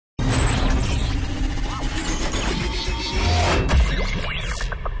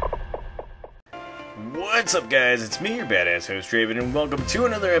What's up, guys? It's me, your badass host, Draven, and welcome to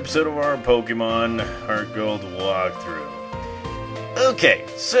another episode of our Pokemon Heart Gold walkthrough. Okay,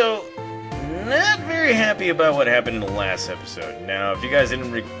 so not very happy about what happened in the last episode. Now, if you guys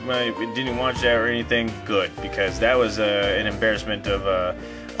didn't watch that or anything, good, because that was an embarrassment of a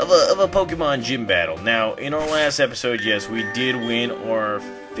Pokemon gym battle. Now, in our last episode, yes, we did win our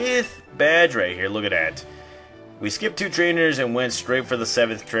 5th badge right here. Look at that. We skipped 2 trainers and went straight for the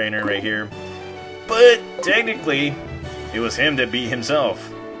 7th trainer right here. But technically, it was him that beat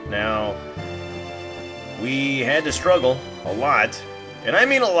himself. Now, we had to struggle a lot, and I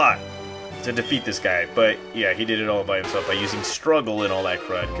mean a lot, to defeat this guy. But yeah, he did it all by himself by using struggle and all that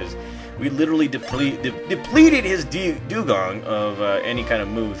crud, because we literally depleted his dugong of any kind of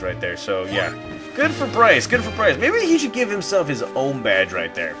moves right there. So yeah, good for Bryce, good for Bryce. Maybe he should give himself his own badge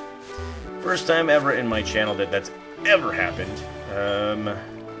right there. First time ever in my channel that's ever happened.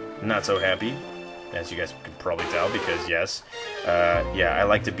 Not so happy, as you guys can probably tell, because yes, yeah, I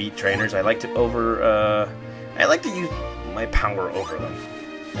like to beat trainers. I like to I like to use my power over them,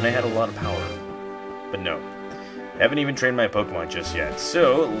 and I had a lot of power, but no, haven't even trained my Pokemon just yet.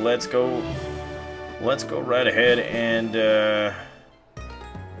 So let's go right ahead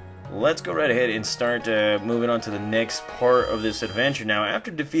and start moving on to the next part of this adventure. Now,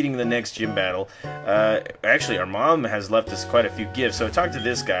 after defeating the next gym battle, actually, our mom has left us quite a few gifts. So I talked to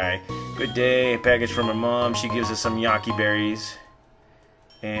this guy. Good day, package from her mom. She gives us some Yaki berries.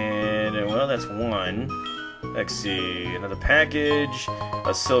 And, well, that's one. Let's see, another package.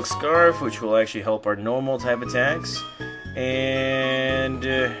 A silk scarf, which will actually help our normal type attacks. And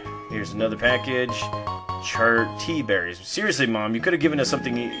here's another package. Tea berries. Seriously, Mom, you could have given us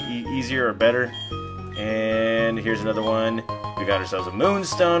something easier or better. And here's another one. We got ourselves a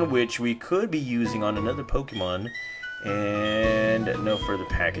Moonstone, which we could be using on another Pokemon. And no further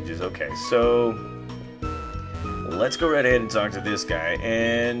packages. Okay, so let's go right ahead and talk to this guy.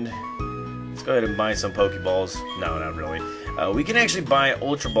 And let's go ahead and buy some Pokeballs. No, not really. We can actually buy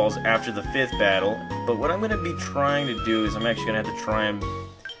Ultra Balls after the 5th battle. But what I'm going to be trying to do is I'm actually going to have to try and,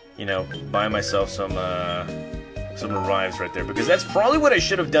 you know, buy myself some revives right there, because that's probably what I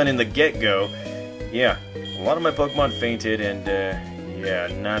should have done in the get-go. Yeah, a lot of my Pokemon fainted, and yeah,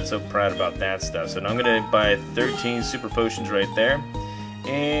 not so proud about that stuff. So now I'm gonna buy 13 super potions right there,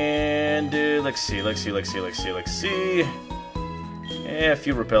 and let's see. Yeah, a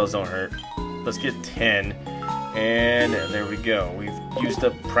few repels don't hurt. Let's get 10, and there we go. We've used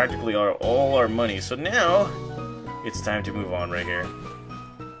up practically all our money. So now it's time to move on right here.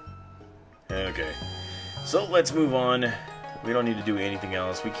 Okay, so let's move on. We don't need to do anything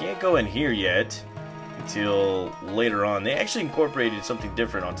else. We can't go in here yet until later on. They actually incorporated something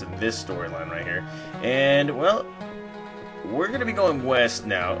different onto this storyline right here. And, well, we're going to be going west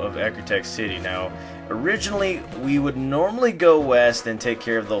now of Agritech City. Now, originally, we would normally go west and take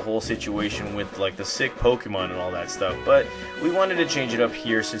care of the whole situation with, like, the sick Pokemon and all that stuff. But we wanted to change it up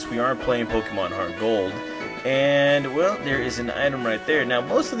here since we aren't playing Pokemon Heart Gold. And, well, there is an item right there. Now,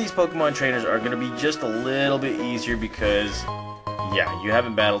 most of these Pokemon trainers are going to be just a little bit easier because, yeah, you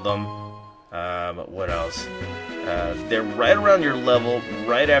haven't battled them. What else? They're right around your level,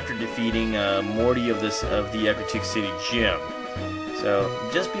 right after defeating Morty of the Agritech City Gym. So,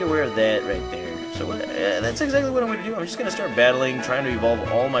 just be aware of that right there. So, that's exactly what I'm going to do. I'm just going to start battling, trying to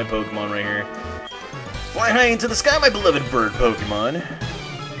evolve all my Pokemon right here. Fly high into the sky, my beloved bird Pokemon.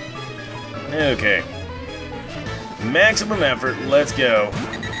 Okay. Maximum effort, let's go.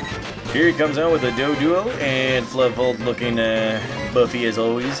 Here he comes out with a Doduo and Fluffold looking buffy as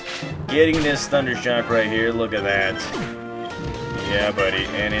always. Getting this Thunder Shock right here, look at that. Yeah, buddy,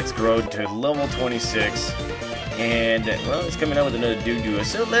 and it's grown to level 26. And, well, it's coming out with another Doduo.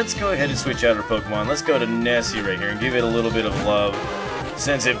 So let's go ahead and switch out our Pokemon. Let's go to Nessie right here and give it a little bit of love,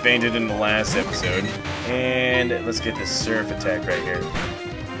 since it fainted in the last episode. And let's get this Surf attack right here.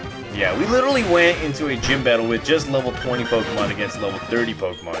 Yeah, we literally went into a gym battle with just level 20 Pokemon against level 30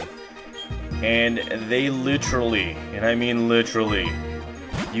 Pokemon. And they literally, and I mean literally,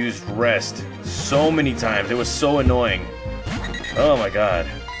 used Rest so many times. It was so annoying. Oh my god.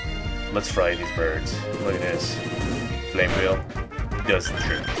 Let's fry these birds. Look at this. Flame Wheel does the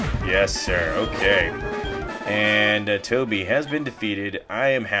trick. Yes, sir. Okay. And Toby has been defeated. I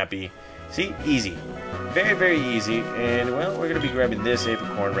am happy. See? Easy. Very, very easy. And, well, we're going to be grabbing this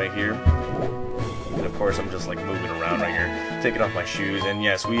apricorn right here. And, of course, I'm just, like, moving around right here. Taking off my shoes. And,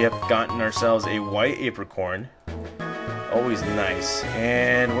 yes, we have gotten ourselves a white apricorn. Always nice.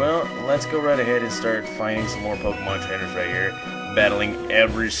 And, well, let's go right ahead and start finding some more Pokemon trainers right here. Battling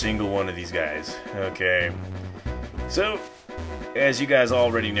every single one of these guys. Okay. So, as you guys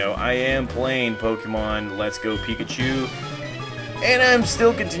already know, I am playing Pokemon Let's Go Pikachu. And I'm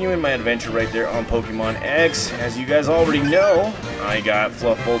still continuing my adventure right there on Pokemon X. As you guys already know, I got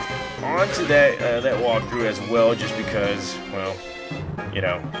Fluffbolt onto that walkthrough as well, just because, well, you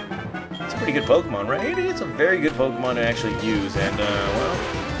know, it's a pretty good Pokemon, right? It's a very good Pokemon to actually use, and well,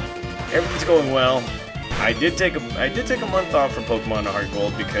 everything's going well. I did take a month off from Pokemon Heart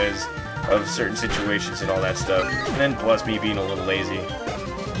Gold because of certain situations and all that stuff, and then plus me being a little lazy.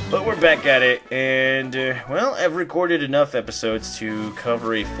 But we're back at it, and well, I've recorded enough episodes to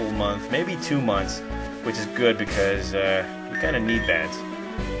cover a full month, maybe 2 months, which is good because you kind of need that.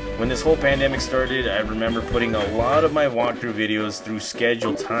 When this whole pandemic started, I remember putting a lot of my walkthrough videos through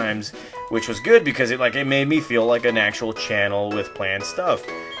scheduled times, which was good because it made me feel like an actual channel with planned stuff.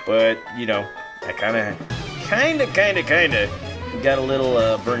 But, you know, I kinda got a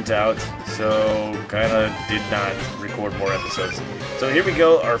little burnt out, so kinda did not record more episodes. So here we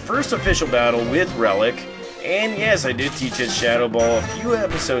go, our first official battle with Relic. And yes, I did teach it Shadow Ball a few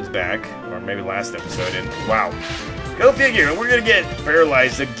episodes back, or maybe last episode, and wow. Go figure, we're gonna get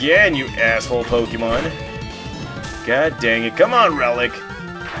paralyzed again, you asshole Pokemon. God dang it. Come on, Relic.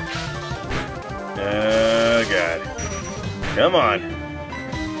 Oh, God. Come on.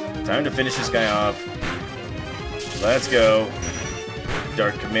 Time to finish this guy off. Let's go.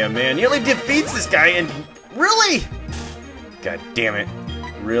 Dark Command nearly defeats this guy, and really? God damn it.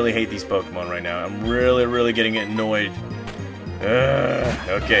 Really hate these Pokemon right now. I'm really getting annoyed.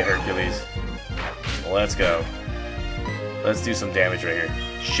 Okay, Hercules. Let's go. Let's do some damage right here.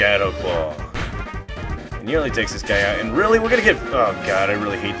 Shadow Claw. Nearly takes this guy out. And really, we're gonna get... Oh, God, I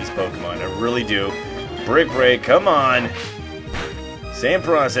really hate these Pokemon. I really do. Brick Break, come on. Same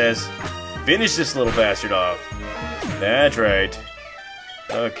process. Finish this little bastard off. That's right.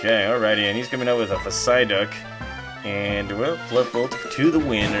 Okay, alrighty. And he's coming out with a Psyduck. And, well, Fluffbolt to the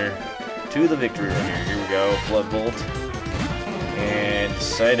winner. To the victory right here. Here we go. Fluffbolt. And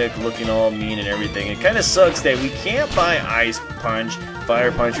Psyduck looking all mean and everything. It kind of sucks that we can't buy Ice Punch,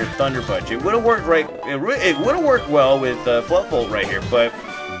 Fire Punch, or Thunder Punch. It would have worked right. It would have worked well with Fluffbolt right here, but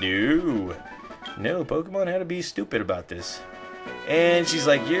no. Pokemon had to be stupid about this. And she's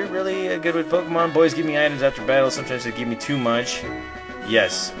like, "You're really good with Pokemon. Boys give me items after battle. Sometimes they give me too much."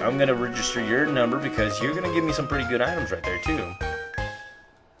 Yes, I'm gonna register your number because you're gonna give me some pretty good items right there too.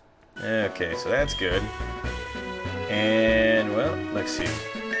 Okay, so that's good. And, well, let's see.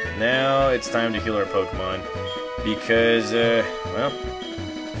 Now it's time to heal our Pokemon because, well,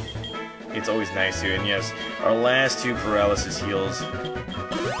 it's always nice to. And yes, our last 2 paralysis heals.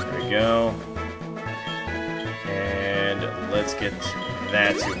 There we go. And let's get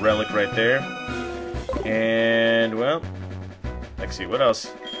that to Relic right there. And, well, let's see, what else?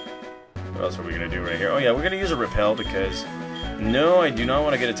 What else are we going to do right here? Oh, yeah, we're going to use a Repel because... No, I do not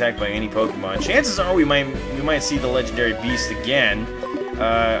want to get attacked by any Pokemon. Chances are we might see the legendary beast again.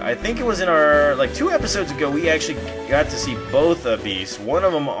 I think it was in our, like, 2 episodes ago, we actually got to see both beasts. One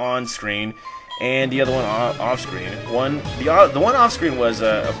of them on screen, and the other one off screen. The one off screen was,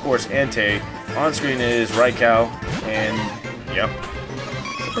 of course, Entei. On screen is Raikou, and yep,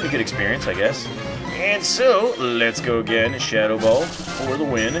 it's a pretty good experience, I guess. And so let's go again. Shadow Ball for the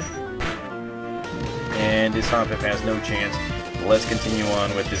win. And this Hoppip has no chance. Let's continue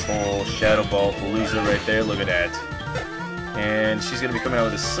on with this whole Shadow Ball Palooza right there. Look at that. And she's going to be coming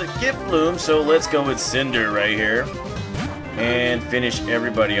out with a Skip Bloom, so let's go with Cinder right here. And finish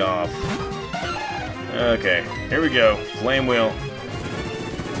everybody off. Okay, here we go. Flame Wheel.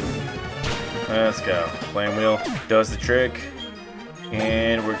 Let's go. Flame Wheel does the trick.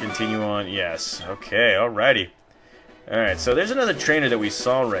 And we're continuing on. Yes. Okay, alrighty. Alright, so there's another trainer that we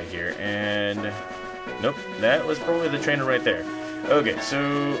saw right here. And... nope, that was probably the trainer right there. Okay,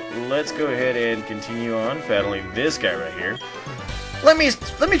 so let's go ahead and continue on battling this guy right here. Let me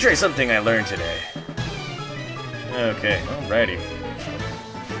try something I learned today. Okay, alrighty.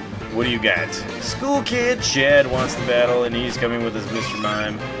 What do you got? School Kid Chad wants to battle, and he's coming with his Mr.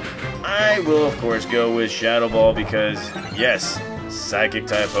 Mime. I will, of course, go with Shadow Ball because, yes,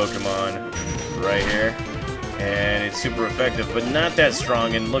 Psychic-type Pokemon right here. And it's super effective, but not that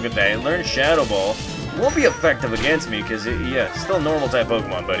strong. And look at that, it learned Shadow Ball. It won't be effective against me because, yeah, still normal-type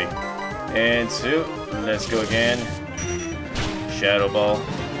Pokemon, buddy. And so, let's go again. Shadow Ball.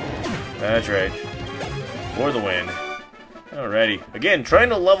 That's right. For the win. Alrighty. Again, trying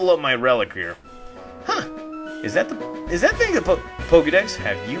to level up my Relic here. Huh. Is that thing the Pokedex?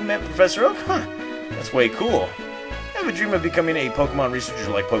 Have you met Professor Oak? Huh. That's way cool. I have a dream of becoming a Pokemon researcher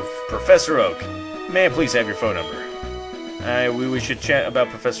like Professor Oak. May I please have your phone number? We should chat about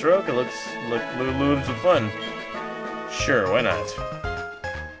Professor Oak. It looks fun. Sure, why not?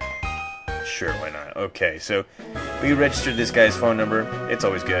 Sure, why not? Okay, so we registered this guy's phone number. It's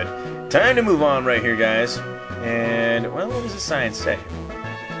always good. Time to move on right here, guys. And, well, what does the science say?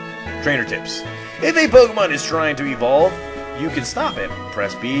 Trainer tips. If a Pokemon is trying to evolve, you can stop it.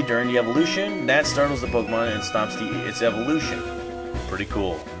 Press B during the evolution. That startles the Pokemon and stops its evolution. Pretty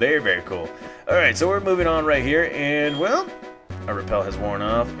cool. Very, very cool. Alright, so we're moving on right here. And, well, our repel has worn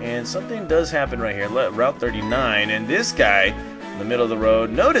off. And something does happen right here. Route 39. And this guy in the middle of the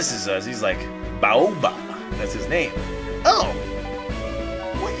road notices us. He's like, Baoba. That's his name. Oh!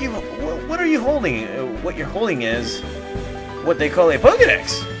 What are you holding? What you're holding is what they call a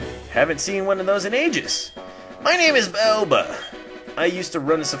Pokedex. Haven't seen one of those in ages. My name is Baoba. I used to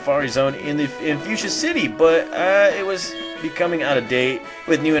run the Safari Zone in Fuchsia City, but it was becoming out of date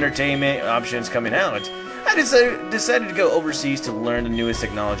with new entertainment options coming out. I decided to go overseas to learn the newest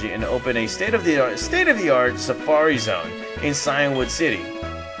technology and open a state-of-the-art Safari Zone in Cyanwood City.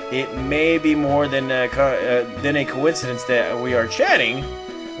 It may be more than a coincidence that we are chatting.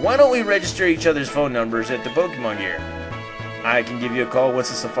 Why don't we register each other's phone numbers at the Pokemon Gear? I can give you a call once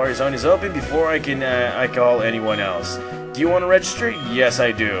the Safari Zone is open before I call anyone else. Do you want to register? Yes,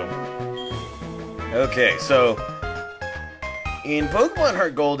 I do. Okay, so in Pokemon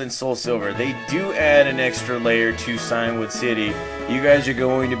Heart Gold and Soul Silver, they do add an extra layer to Cyanwood City. You guys are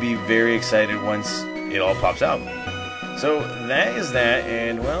going to be very excited once it all pops out. So that is that,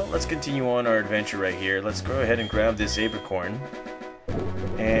 and well, let's continue on our adventure right here. Let's go ahead and grab this apricorn.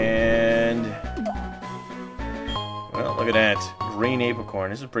 And well, look at that. Green apricorn.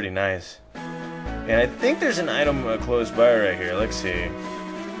 This is pretty nice. And I think there's an item close by right here. Let's see.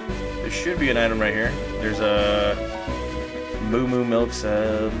 There should be an item right here. There's a Moo Moo Milks,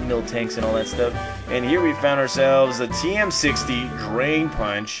 milk tanks and all that stuff. And here we found ourselves a TM60 Drain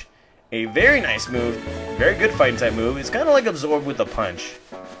Punch. A very nice move. Very good fighting type move. It's kind of like Absorb with a punch.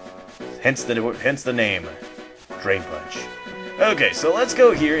 Hence the name. Drain Punch. Okay, so let's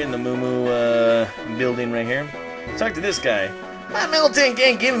go here in the Moo Moo building right here. Talk to this guy. My milk tank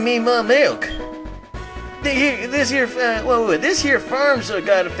ain't giving me my milk. This here farm's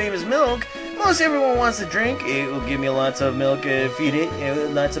got a famous milk. Most everyone wants to drink. It will give me lots of milk. Feed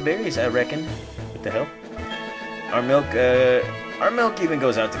it lots of berries, I reckon. What the hell? Our milk even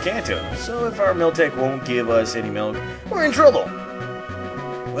goes out to Kanto. So if our milk tank won't give us any milk, we're in trouble.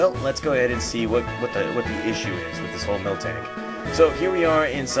 Well, let's go ahead and see what the issue is with this whole milk tank. So here we are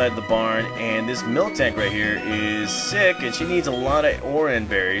inside the barn, and this milk tank right here is sick, and she needs a lot of Oran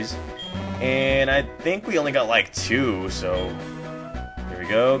berries. And I think we only got like 2, so here we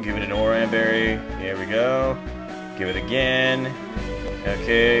go. Give it an Oran berry. Here we go. Give it again.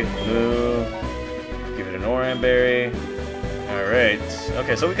 Okay, moo. Give it an Oran berry. Alright.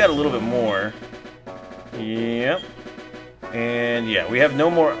 Okay, so we got a little bit more. Yep. And yeah, we have no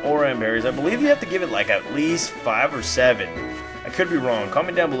more Oran berries. I believe you have to give it like at least 5 or 7. I could be wrong.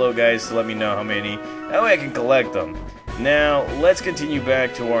 Comment down below, guys, to let me know how many. That way I can collect them. Now, let's continue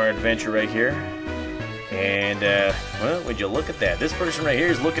back to our adventure right here. And, well, would you look at that? This person right here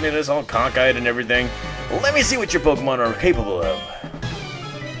is looking at us all cockeyed and everything. Let me see what your Pokemon are capable of.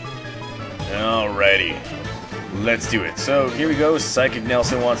 Alrighty. Let's do it. So, here we go. Psychic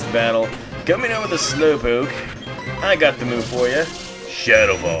Nelson wants to battle. Coming in with a Slowpoke. I got the move for you.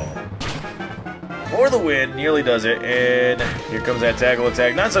 Shadow Ball. For the win. Nearly does it. And here comes that tackle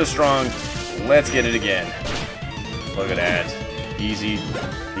attack. Not so strong. Let's get it again. Look at that. Easy.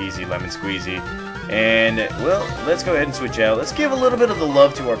 Easy lemon squeezy. And, well, let's go ahead and switch out. Let's give a little bit of the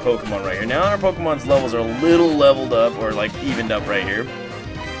love to our Pokemon right here. Now our Pokemon's levels are a little leveled up, or like evened up right here.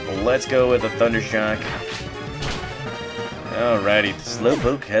 Let's go with a Thundershock. Alrighty, the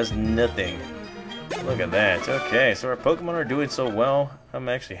Slowpoke has nothing. Look at that. Okay, so our Pokemon are doing so well. I'm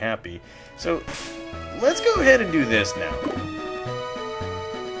actually happy. So, let's go ahead and do this now.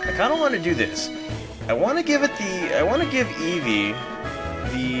 I kind of want to do this. I want to give Eevee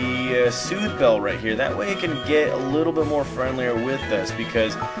the Soothe Bell right here. That way it can get a little bit more friendlier with us,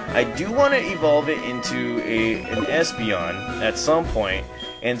 because I do want to evolve it into an Espeon at some point,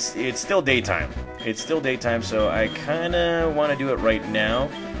 and it's still daytime. It's still daytime, so I kind of want to do it right now.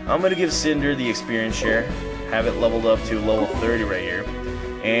 I'm going to give Cinder the experience share, have it leveled up to level 30 right here,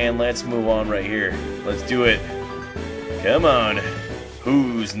 and let's move on right here. Let's do it. Come on.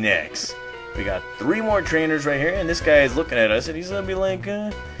 Who's next? We got 3 more trainers right here, and this guy is looking at us, and he's going to be like,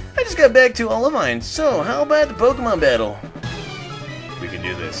 I just got back to Olivine, so how about the Pokemon battle? We can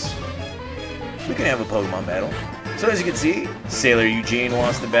do this. We can have a Pokemon battle. So as you can see, Sailor Eugene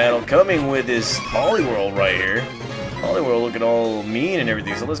wants to battle, coming with his Poliwhirl right here. Poliwhirl looking all mean and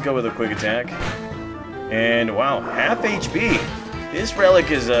everything, so let's go with a quick attack. And wow, half HP. This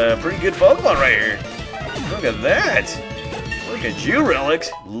Relic is a pretty good Pokemon right here. Look at that. Look at you, Relic.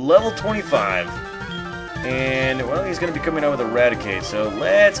 Level 25. And, well, he's going to be coming out with Eradicate. So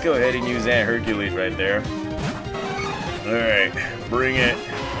let's go ahead and use that Hercules right there. Alright, bring it.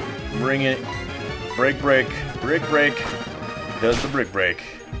 Bring it. Break, break. Brick, break. Does the brick break.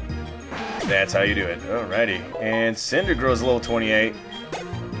 That's how you do it. Alrighty. And Cinder grows level 28.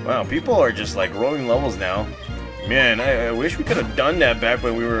 Wow, people are just like growing levels now. Man, I wish we could have done that back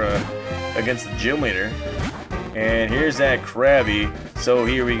when we were against the gym leader. And here's that Krabby. So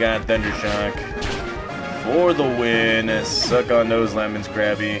here we got Thundershock for the win. Suck on those lemons,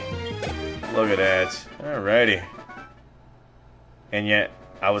 Krabby. Look at that. Alrighty. And yet,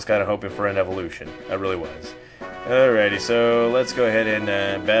 I was kind of hoping for an evolution. I really was. Alrighty, so let's go ahead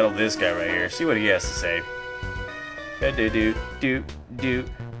and battle this guy right here. See what he has to say. Do.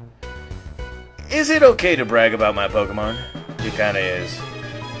 Is it okay to brag about my Pokemon? It kind of is.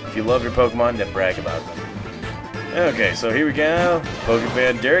 If you love your Pokemon, then brag about them. Okay, so here we go.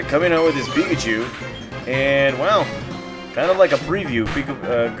 Pokefan Derek coming out with his Pikachu. And, wow, kind of like a preview.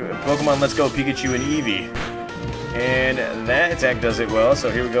 Pokemon Let's Go Pikachu and Eevee. And that attack does it well,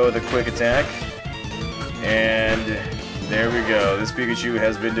 so here we go with a quick attack. And there we go. This Pikachu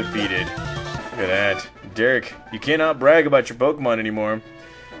has been defeated. Look at that. Derek, you cannot brag about your Pokemon anymore.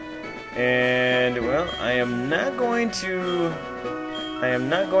 And, well, I am not going to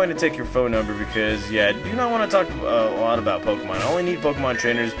take your phone number because, yeah, I do not want to talk a lot about Pokemon. I only need Pokemon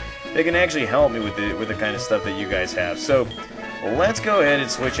trainers that can actually help me with the kind of stuff that you guys have. So, let's go ahead and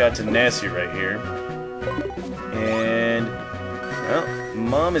switch out to Nessie right here. And, well,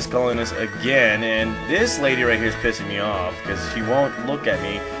 Mom is calling us again, and this lady right here is pissing me off because she won't look at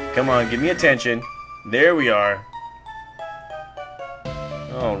me. Come on, give me attention. There we are.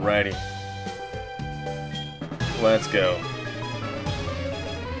 Alrighty. Let's go.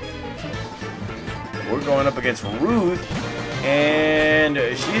 We're going up against Ruth, and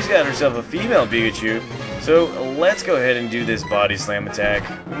she's got herself a female Pikachu. So let's go ahead and do this body slam attack.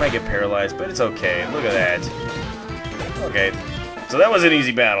 We might get paralyzed, but it's okay. Look at that. Okay. So that was an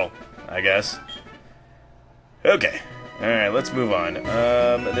easy battle, I guess. Okay. Alright, let's move on.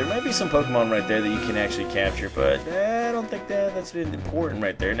 There might be some Pokemon right there that you can actually capture, but I don't think that's been important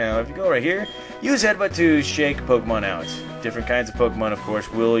right there. Now, if you go right here, use Headbutt to shake Pokemon out. Different kinds of Pokemon, of course,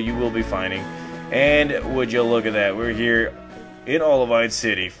 you will be finding. And would you look at that, we're here in Olivine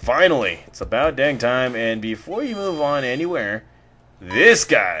City. Finally! It's about dang time, and before you move on anywhere, this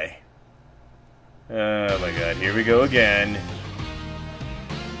guy! Oh my god, here we go again.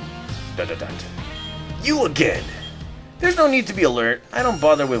 Dun, dun, dun. You again! There's no need to be alert. I don't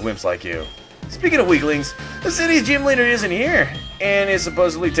bother with wimps like you. Speaking of weaklings, the city's gym leader isn't here, and is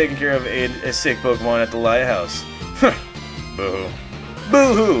supposedly taking care of a sick Pokemon at the lighthouse. Boo-hoo.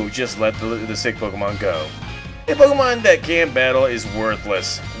 Boo-hoo! Just let the sick Pokemon go. A Pokemon that can't battle is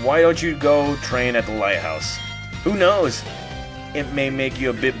worthless. Why don't you go train at the lighthouse? Who knows? It may make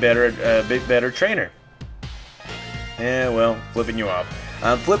you a bit better trainer. Well, flipping you off.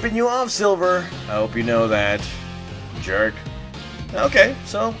 I'm flipping you off, Silver. I hope you know that. Jerk. Okay,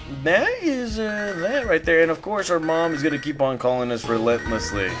 so that is that right there. And of course our mom is going to keep on calling us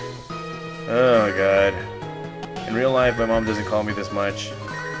relentlessly. Oh my god. In real life my mom doesn't call me this much,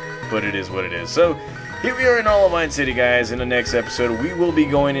 but it is what it is. So here we are in Olivine City, guys. In the next episode we will be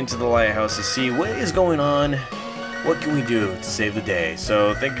going into the lighthouse to see what is going on. What can we do to save the day?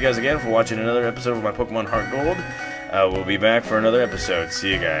 So thank you guys again for watching another episode of my Pokemon Heart Gold. We'll be back for another episode.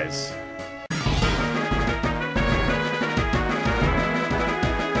 See you guys.